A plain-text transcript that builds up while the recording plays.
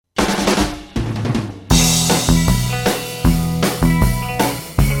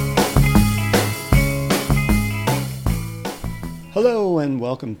Hello and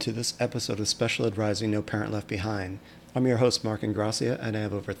welcome to this episode of Special Advising No Parent Left Behind. I'm your host, Mark Ingracia, and I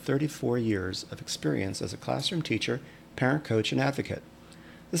have over 34 years of experience as a classroom teacher, parent coach, and advocate.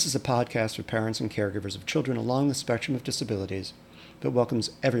 This is a podcast for parents and caregivers of children along the spectrum of disabilities that welcomes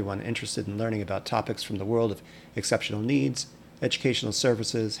everyone interested in learning about topics from the world of exceptional needs, educational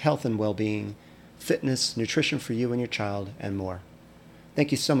services, health and well-being, fitness, nutrition for you and your child, and more. Thank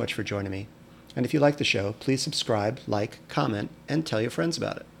you so much for joining me. And if you like the show, please subscribe, like, comment, and tell your friends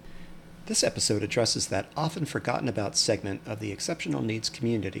about it. This episode addresses that often forgotten about segment of the exceptional needs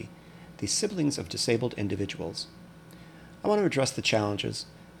community, the siblings of disabled individuals. I want to address the challenges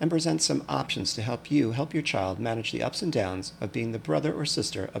and present some options to help you help your child manage the ups and downs of being the brother or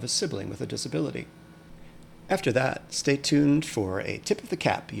sister of a sibling with a disability. After that, stay tuned for a tip of the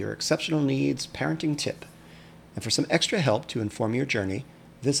cap, your exceptional needs parenting tip. And for some extra help to inform your journey,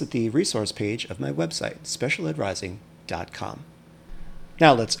 visit the resource page of my website, specialadvising.com.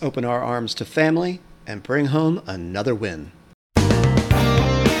 Now let's open our arms to family and bring home another win.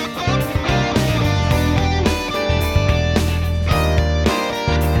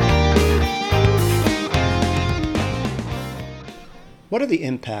 What are the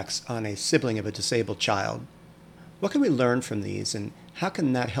impacts on a sibling of a disabled child? What can we learn from these, and how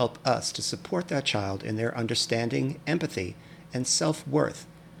can that help us to support that child in their understanding, empathy, and self-worth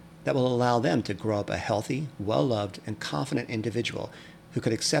that will allow them to grow up a healthy, well-loved, and confident individual who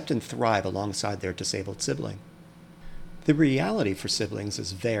could accept and thrive alongside their disabled sibling? The reality for siblings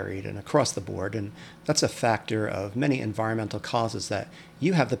is varied and across the board, and that's a factor of many environmental causes that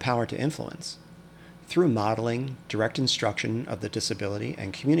you have the power to influence. Through modeling, direct instruction of the disability,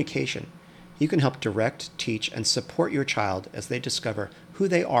 and communication, you can help direct, teach, and support your child as they discover who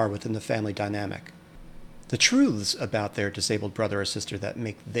they are within the family dynamic. The truths about their disabled brother or sister that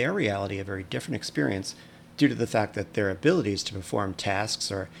make their reality a very different experience due to the fact that their abilities to perform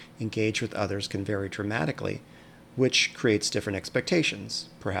tasks or engage with others can vary dramatically, which creates different expectations,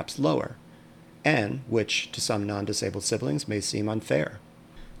 perhaps lower, and which to some non-disabled siblings may seem unfair.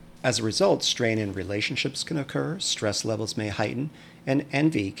 As a result, strain in relationships can occur, stress levels may heighten, and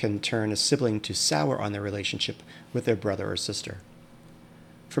envy can turn a sibling to sour on their relationship with their brother or sister.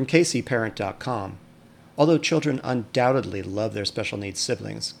 From kcparent.com, although children undoubtedly love their special needs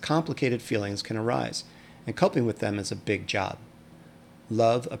siblings, complicated feelings can arise, and coping with them is a big job.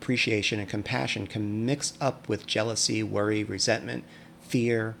 Love, appreciation, and compassion can mix up with jealousy, worry, resentment,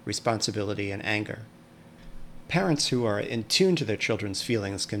 fear, responsibility, and anger. Parents who are in tune to their children's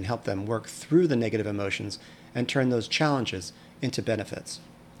feelings can help them work through the negative emotions and turn those challenges into benefits.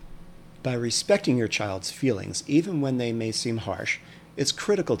 By respecting your child's feelings, even when they may seem harsh, it's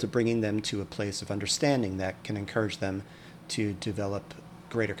critical to bringing them to a place of understanding that can encourage them to develop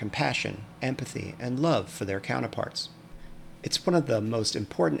greater compassion, empathy, and love for their counterparts. It's one of the most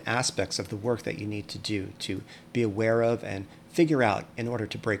important aspects of the work that you need to do to be aware of and figure out in order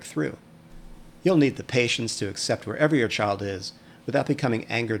to break through. You'll need the patience to accept wherever your child is without becoming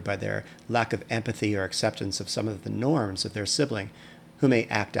angered by their lack of empathy or acceptance of some of the norms of their sibling, who may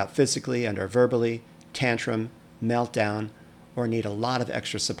act out physically and or verbally, tantrum, meltdown, or need a lot of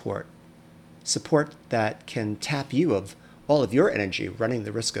extra support. Support that can tap you of all of your energy, running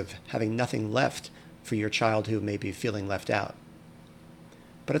the risk of having nothing left for your child who may be feeling left out.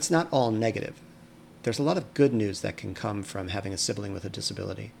 But it's not all negative. There's a lot of good news that can come from having a sibling with a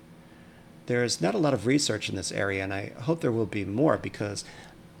disability. There's not a lot of research in this area, and I hope there will be more, because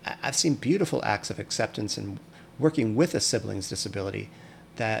I've seen beautiful acts of acceptance in working with a sibling's disability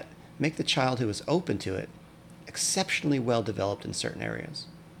that make the child who is open to it exceptionally well developed in certain areas.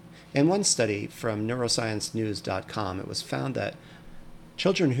 In one study from neurosciencenews.com, it was found that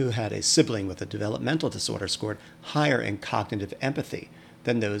children who had a sibling with a developmental disorder scored higher in cognitive empathy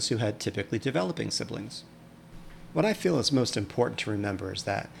than those who had typically developing siblings. What I feel is most important to remember is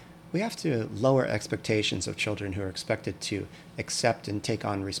that we have to lower expectations of children who are expected to accept and take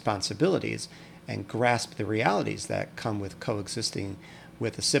on responsibilities and grasp the realities that come with coexisting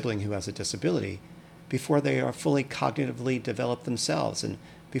with a sibling who has a disability before they are fully cognitively developed themselves and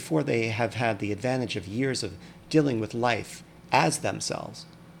before they have had the advantage of years of dealing with life as themselves,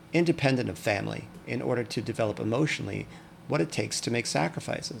 independent of family, in order to develop emotionally what it takes to make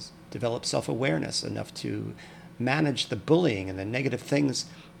sacrifices, develop self-awareness enough to manage the bullying and the negative things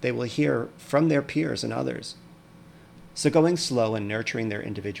they will hear from their peers and others. So going slow and nurturing their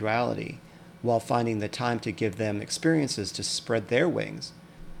individuality while finding the time to give them experiences to spread their wings,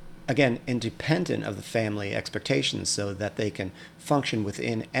 again, independent of the family expectations so that they can function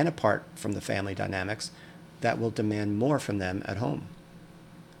within and apart from the family dynamics that will demand more from them at home.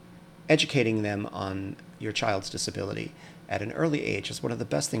 Educating them on your child's disability at an early age is one of the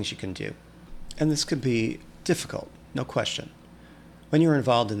best things you can do. And this could be difficult, no question. When you're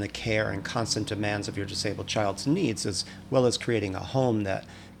involved in the care and constant demands of your disabled child's needs, as well as creating a home that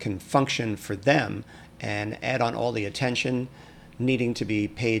can function for them and add on all the attention, needing to be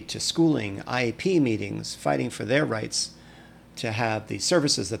paid to schooling, IEP meetings, fighting for their rights to have the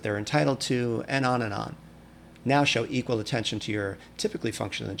services that they're entitled to, and on and on. Now show equal attention to your typically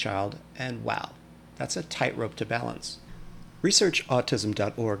functioning child, and wow, that's a tightrope to balance.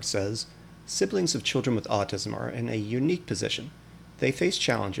 ResearchAutism.org says siblings of children with autism are in a unique position. They face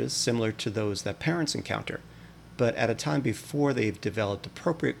challenges similar to those that parents encounter, but at a time before they've developed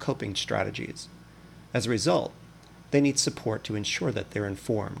appropriate coping strategies. As a result, they need support to ensure that they're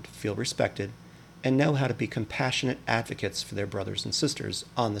informed, feel respected, and know how to be compassionate advocates for their brothers and sisters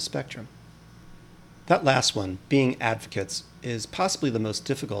on the spectrum. That last one, being advocates, is possibly the most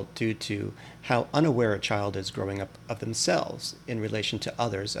difficult due to how unaware a child is growing up of themselves in relation to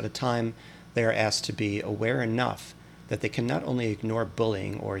others at a time they are asked to be aware enough that they can not only ignore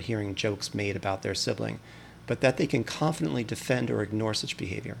bullying or hearing jokes made about their sibling, but that they can confidently defend or ignore such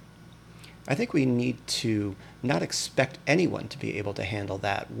behavior. I think we need to not expect anyone to be able to handle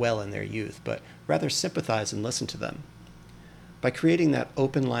that well in their youth, but rather sympathize and listen to them. By creating that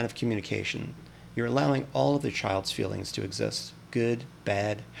open line of communication, you're allowing all of the child's feelings to exist: good,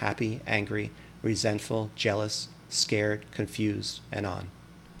 bad, happy, angry, resentful, jealous, scared, confused, and on.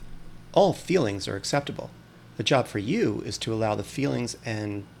 All feelings are acceptable. The job for you is to allow the feelings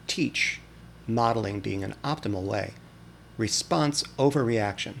and teach, modeling being an optimal way. Response over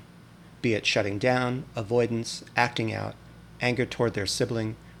reaction, be it shutting down, avoidance, acting out, anger toward their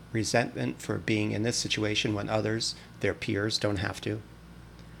sibling, resentment for being in this situation when others, their peers, don't have to.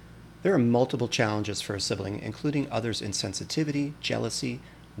 There are multiple challenges for a sibling, including others' insensitivity, jealousy,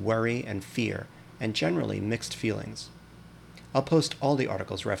 worry, and fear, and generally mixed feelings. I'll post all the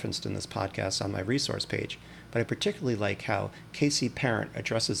articles referenced in this podcast on my resource page, but I particularly like how Casey Parent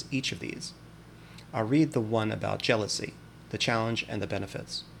addresses each of these. I'll read the one about jealousy, the challenge and the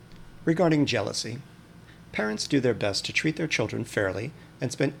benefits. Regarding jealousy, parents do their best to treat their children fairly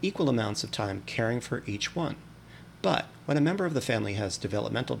and spend equal amounts of time caring for each one. But when a member of the family has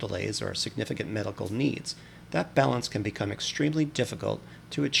developmental delays or significant medical needs, that balance can become extremely difficult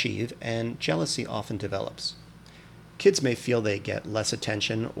to achieve, and jealousy often develops. Kids may feel they get less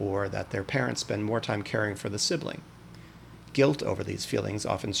attention or that their parents spend more time caring for the sibling. Guilt over these feelings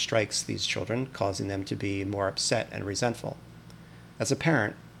often strikes these children, causing them to be more upset and resentful. As a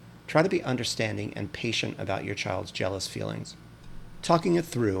parent, try to be understanding and patient about your child's jealous feelings. Talking it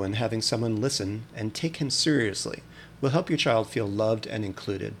through and having someone listen and take him seriously will help your child feel loved and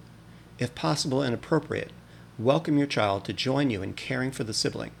included. If possible and appropriate, welcome your child to join you in caring for the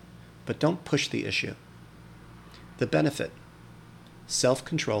sibling, but don't push the issue. The benefit: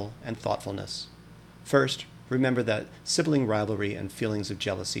 self-control and thoughtfulness. First, remember that sibling rivalry and feelings of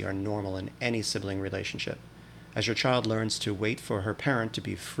jealousy are normal in any sibling relationship. As your child learns to wait for her parent to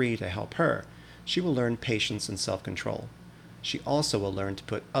be free to help her, she will learn patience and self-control. She also will learn to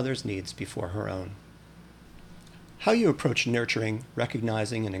put others' needs before her own. How you approach nurturing,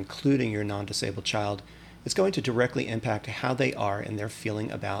 recognizing, and including your non-disabled child is going to directly impact how they are in their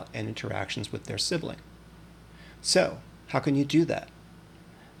feeling about and interactions with their sibling. So, how can you do that?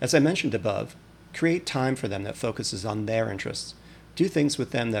 As I mentioned above, create time for them that focuses on their interests. Do things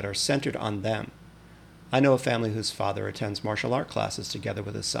with them that are centered on them. I know a family whose father attends martial art classes together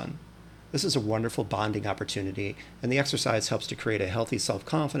with his son. This is a wonderful bonding opportunity, and the exercise helps to create a healthy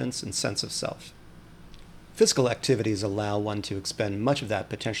self-confidence and sense of self. Physical activities allow one to expend much of that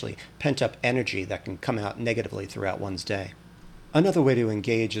potentially pent-up energy that can come out negatively throughout one's day. Another way to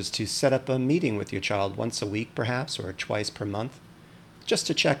engage is to set up a meeting with your child once a week, perhaps, or twice per month, just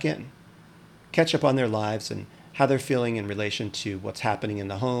to check in. Catch up on their lives and how they're feeling in relation to what's happening in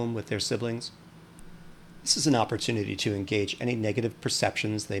the home with their siblings. This is an opportunity to engage any negative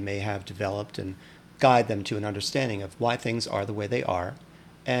perceptions they may have developed and guide them to an understanding of why things are the way they are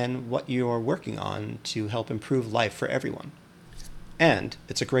and what you're working on to help improve life for everyone. And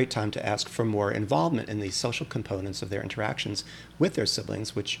it's a great time to ask for more involvement in the social components of their interactions with their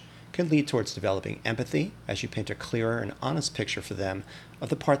siblings, which can lead towards developing empathy as you paint a clearer and honest picture for them of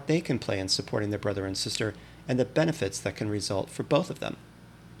the part they can play in supporting their brother and sister and the benefits that can result for both of them.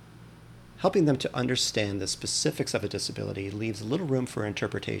 Helping them to understand the specifics of a disability leaves little room for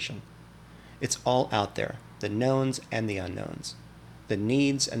interpretation. It's all out there, the knowns and the unknowns, the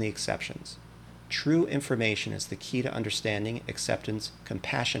needs and the exceptions. True information is the key to understanding, acceptance,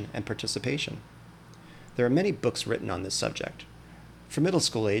 compassion, and participation. There are many books written on this subject. For middle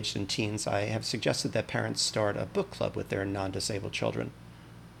school aged and teens, I have suggested that parents start a book club with their non-disabled children,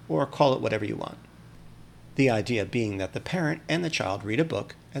 or call it whatever you want. The idea being that the parent and the child read a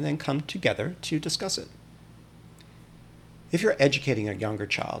book and then come together to discuss it. If you're educating a younger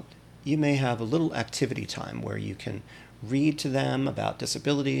child, you may have a little activity time where you can read to them about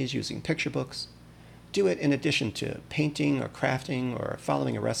disabilities using picture books. Do it in addition to painting or crafting or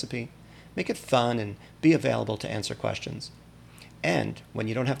following a recipe. Make it fun and be available to answer questions. And when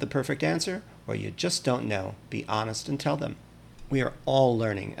you don't have the perfect answer or you just don't know, be honest and tell them. We are all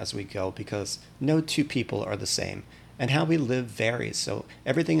learning as we go because no two people are the same, and how we live varies, so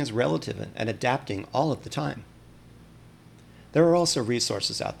everything is relative and adapting all of the time. There are also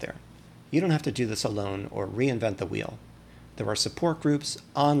resources out there. You don't have to do this alone or reinvent the wheel. There are support groups,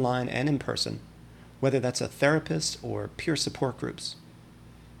 online and in person, whether that's a therapist or peer support groups.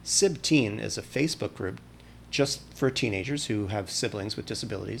 SibTeen is a Facebook group just for teenagers who have siblings with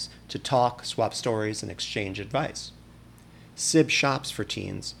disabilities to talk, swap stories, and exchange advice. Sib Shops for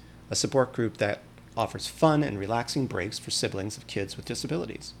Teens, a support group that offers fun and relaxing breaks for siblings of kids with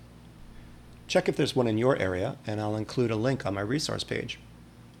disabilities. Check if there's one in your area, and I'll include a link on my resource page.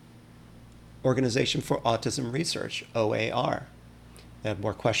 Organization for Autism Research, OAR. Have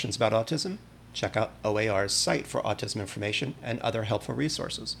more questions about autism? Check out OAR's site for autism information and other helpful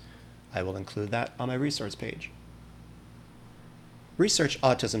resources. I will include that on my resource page.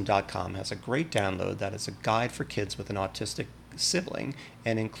 ResearchAutism.com has a great download that is a guide for kids with an autistic sibling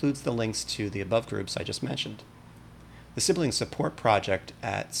and includes the links to the above groups I just mentioned. The Sibling Support Project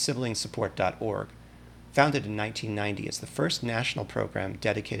at siblingsupport.org, founded in 1990, is the first national program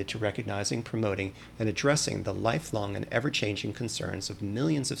dedicated to recognizing, promoting, and addressing the lifelong and ever-changing concerns of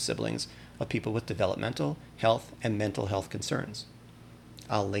millions of siblings of people with developmental, health, and mental health concerns.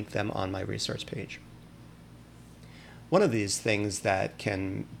 I'll link them on my resource page. One of these things that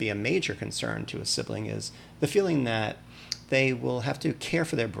can be a major concern to a sibling is the feeling that they will have to care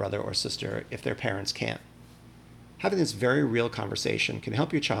for their brother or sister if their parents can't. Having this very real conversation can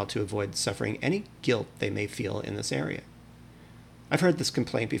help your child to avoid suffering any guilt they may feel in this area. I've heard this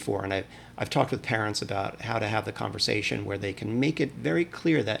complaint before, and I've talked with parents about how to have the conversation where they can make it very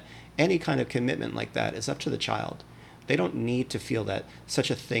clear that any kind of commitment like that is up to the child. They don't need to feel that such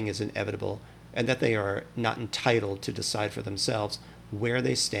a thing is inevitable and that they are not entitled to decide for themselves where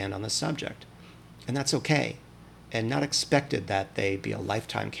they stand on the subject. And that's okay, and not expected that they be a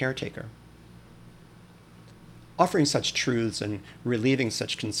lifetime caretaker. Offering such truths and relieving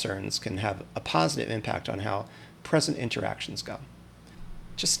such concerns can have a positive impact on how present interactions go.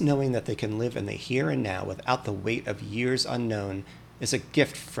 Just knowing that they can live in the here and now without the weight of years unknown is a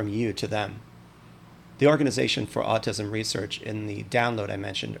gift from you to them. The Organization for Autism Research in the download I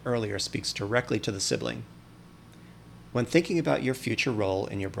mentioned earlier speaks directly to the sibling. When thinking about your future role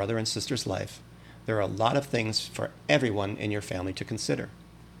in your brother and sister's life, there are a lot of things for everyone in your family to consider.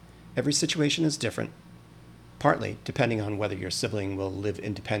 Every situation is different, partly depending on whether your sibling will live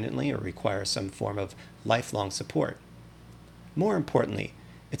independently or require some form of lifelong support. More importantly,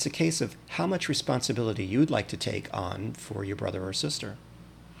 it's a case of how much responsibility you'd like to take on for your brother or sister.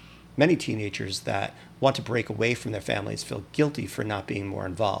 Many teenagers that want to break away from their families feel guilty for not being more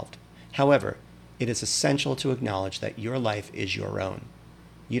involved. However, it is essential to acknowledge that your life is your own.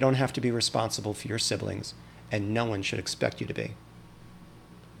 You don't have to be responsible for your siblings, and no one should expect you to be.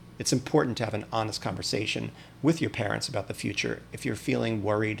 It's important to have an honest conversation with your parents about the future if you're feeling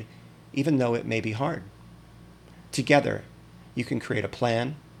worried, even though it may be hard. Together, you can create a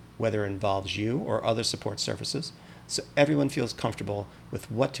plan, whether it involves you or other support services, so everyone feels comfortable with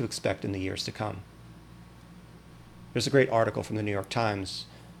what to expect in the years to come. There's a great article from the New York Times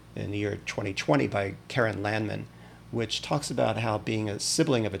in the year 2020 by Karen Landman, which talks about how being a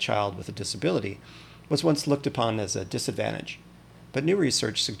sibling of a child with a disability was once looked upon as a disadvantage, but new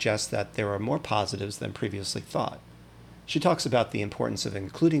research suggests that there are more positives than previously thought. She talks about the importance of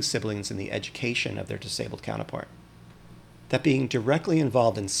including siblings in the education of their disabled counterpart. That being directly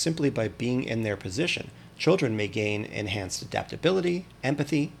involved in simply by being in their position, children may gain enhanced adaptability,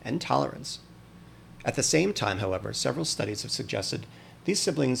 empathy, and tolerance. At the same time, however, several studies have suggested these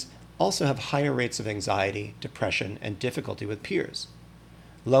siblings also have higher rates of anxiety, depression, and difficulty with peers.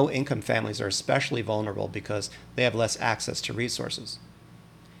 Low-income families are especially vulnerable because they have less access to resources.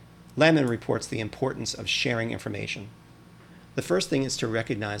 Landman reports the importance of sharing information. The first thing is to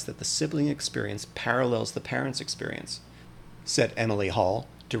recognize that the sibling experience parallels the parent's experience, said Emily Hall,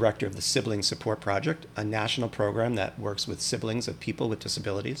 director of the Sibling Support Project, a national program that works with siblings of people with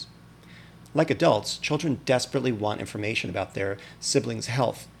disabilities. Like adults, children desperately want information about their siblings'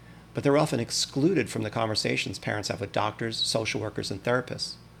 health, but they're often excluded from the conversations parents have with doctors, social workers, and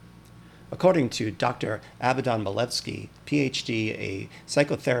therapists. According to Dr. Abadan Malevsky, PhD, a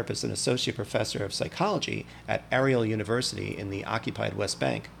psychotherapist and associate professor of psychology at Ariel University in the occupied West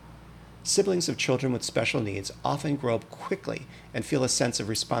Bank, siblings of children with special needs often grow up quickly and feel a sense of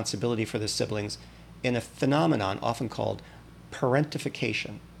responsibility for their siblings in a phenomenon often called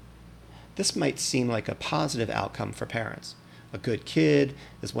parentification. This might seem like a positive outcome for parents. A good kid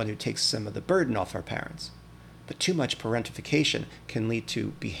is one who takes some of the burden off our parents. But too much parentification can lead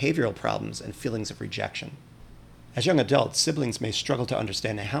to behavioral problems and feelings of rejection. As young adults, siblings may struggle to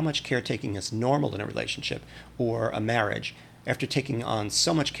understand how much caretaking is normal in a relationship or a marriage after taking on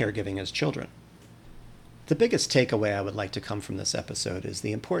so much caregiving as children. The biggest takeaway I would like to come from this episode is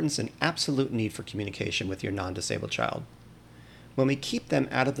the importance and absolute need for communication with your non-disabled child. When we keep them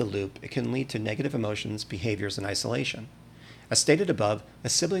out of the loop, it can lead to negative emotions, behaviors, and isolation. As stated above, a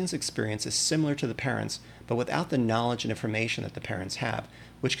sibling's experience is similar to the parents', but without the knowledge and information that the parents have,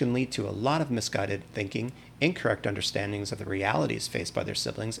 which can lead to a lot of misguided thinking, incorrect understandings of the realities faced by their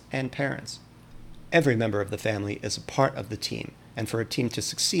siblings and parents. Every member of the family is a part of the team, and for a team to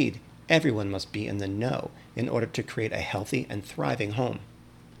succeed, everyone must be in the know in order to create a healthy and thriving home.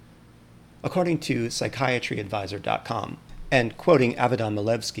 According to psychiatryadvisor.com, and quoting Abadan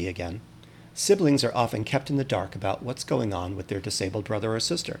Malevsky again, siblings are often kept in the dark about what's going on with their disabled brother or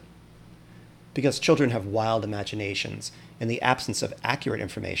sister. Because children have wild imaginations, in the absence of accurate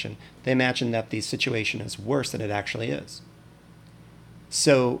information, they imagine that the situation is worse than it actually is.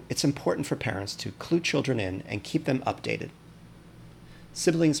 So it's important for parents to clue children in and keep them updated.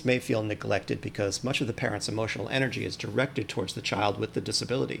 Siblings may feel neglected because much of the parent's emotional energy is directed towards the child with the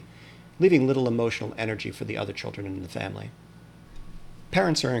disability, leaving little emotional energy for the other children in the family.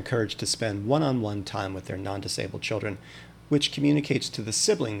 Parents are encouraged to spend one-on-one time with their non-disabled children, which communicates to the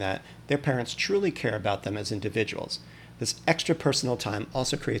sibling that their parents truly care about them as individuals. This extra personal time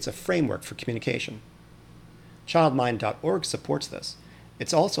also creates a framework for communication. Childmind.org supports this.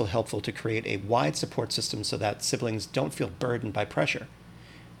 It's also helpful to create a wide support system so that siblings don't feel burdened by pressure.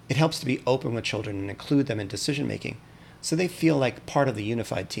 It helps to be open with children and include them in decision-making, so they feel like part of the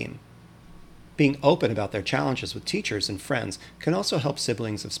unified team. Being open about their challenges with teachers and friends can also help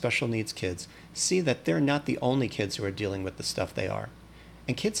siblings of special needs kids see that they're not the only kids who are dealing with the stuff they are.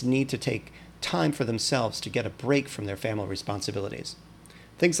 And kids need to take time for themselves to get a break from their family responsibilities.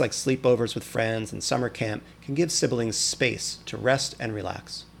 Things like sleepovers with friends and summer camp can give siblings space to rest and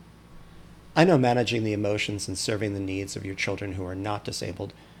relax. I know managing the emotions and serving the needs of your children who are not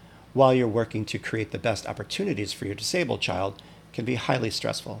disabled while you're working to create the best opportunities for your disabled child can be highly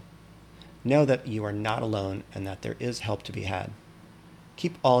stressful. Know that you are not alone and that there is help to be had.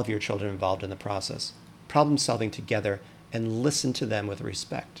 Keep all of your children involved in the process, problem solving together, and listen to them with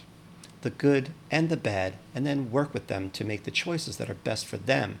respect, the good and the bad, and then work with them to make the choices that are best for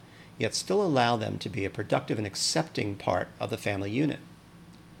them, yet still allow them to be a productive and accepting part of the family unit.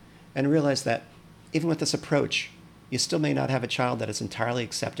 And realize that even with this approach, you still may not have a child that is entirely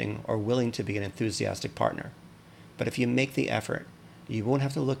accepting or willing to be an enthusiastic partner. But if you make the effort, you won't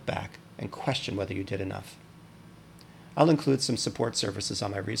have to look back and question whether you did enough. I'll include some support services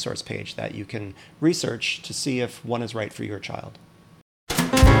on my resource page that you can research to see if one is right for your child.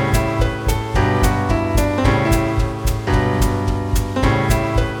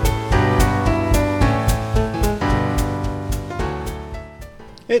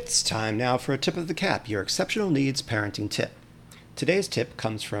 It's time now for a tip of the cap, your exceptional needs parenting tip. Today's tip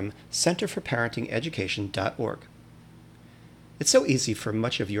comes from centerforparentingeducation.org. It's so easy for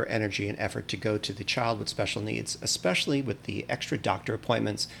much of your energy and effort to go to the child with special needs, especially with the extra doctor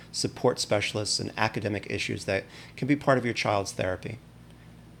appointments, support specialists, and academic issues that can be part of your child's therapy.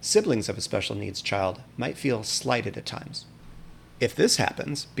 Siblings of a special needs child might feel slighted at times. If this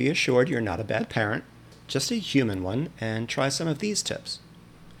happens, be assured you're not a bad parent, just a human one, and try some of these tips.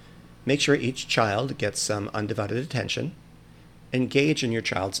 Make sure each child gets some undivided attention. Engage in your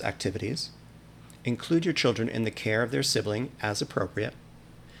child's activities. Include your children in the care of their sibling as appropriate.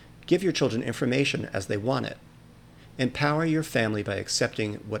 Give your children information as they want it. Empower your family by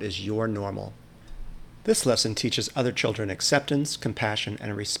accepting what is your normal. This lesson teaches other children acceptance, compassion,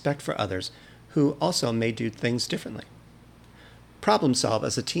 and respect for others who also may do things differently. Problem solve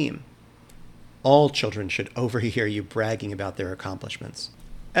as a team. All children should overhear you bragging about their accomplishments.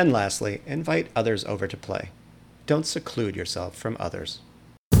 And lastly, invite others over to play. Don't seclude yourself from others.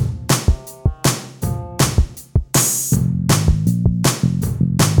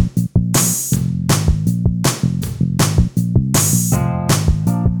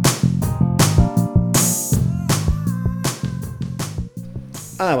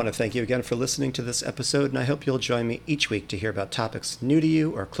 I want to thank you again for listening to this episode, and I hope you'll join me each week to hear about topics new to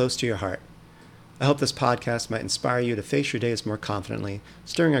you or close to your heart. I hope this podcast might inspire you to face your days more confidently,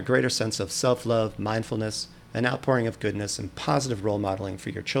 stirring a greater sense of self-love, mindfulness, an outpouring of goodness, and positive role modeling for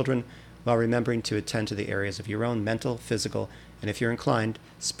your children, while remembering to attend to the areas of your own mental, physical, and if you're inclined,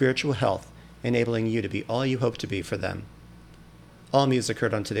 spiritual health, enabling you to be all you hope to be for them. All music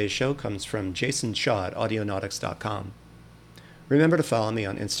heard on today's show comes from Jason Shaw at audionautics.com. Remember to follow me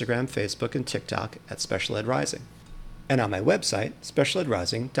on Instagram, Facebook, and TikTok at Special Ed Rising, and on my website,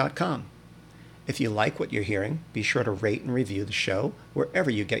 specialedrising.com. If you like what you're hearing, be sure to rate and review the show wherever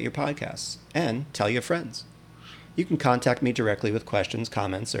you get your podcasts, and tell your friends. You can contact me directly with questions,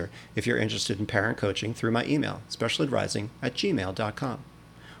 comments, or if you're interested in parent coaching through my email, specialedrising@gmail.com,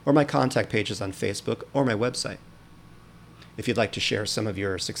 or my contact pages on Facebook or my website. If you'd like to share some of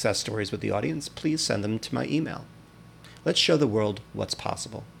your success stories with the audience, please send them to my email. Let's show the world what's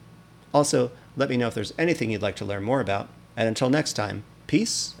possible. Also, let me know if there's anything you'd like to learn more about, and until next time,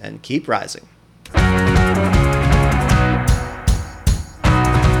 peace and keep rising.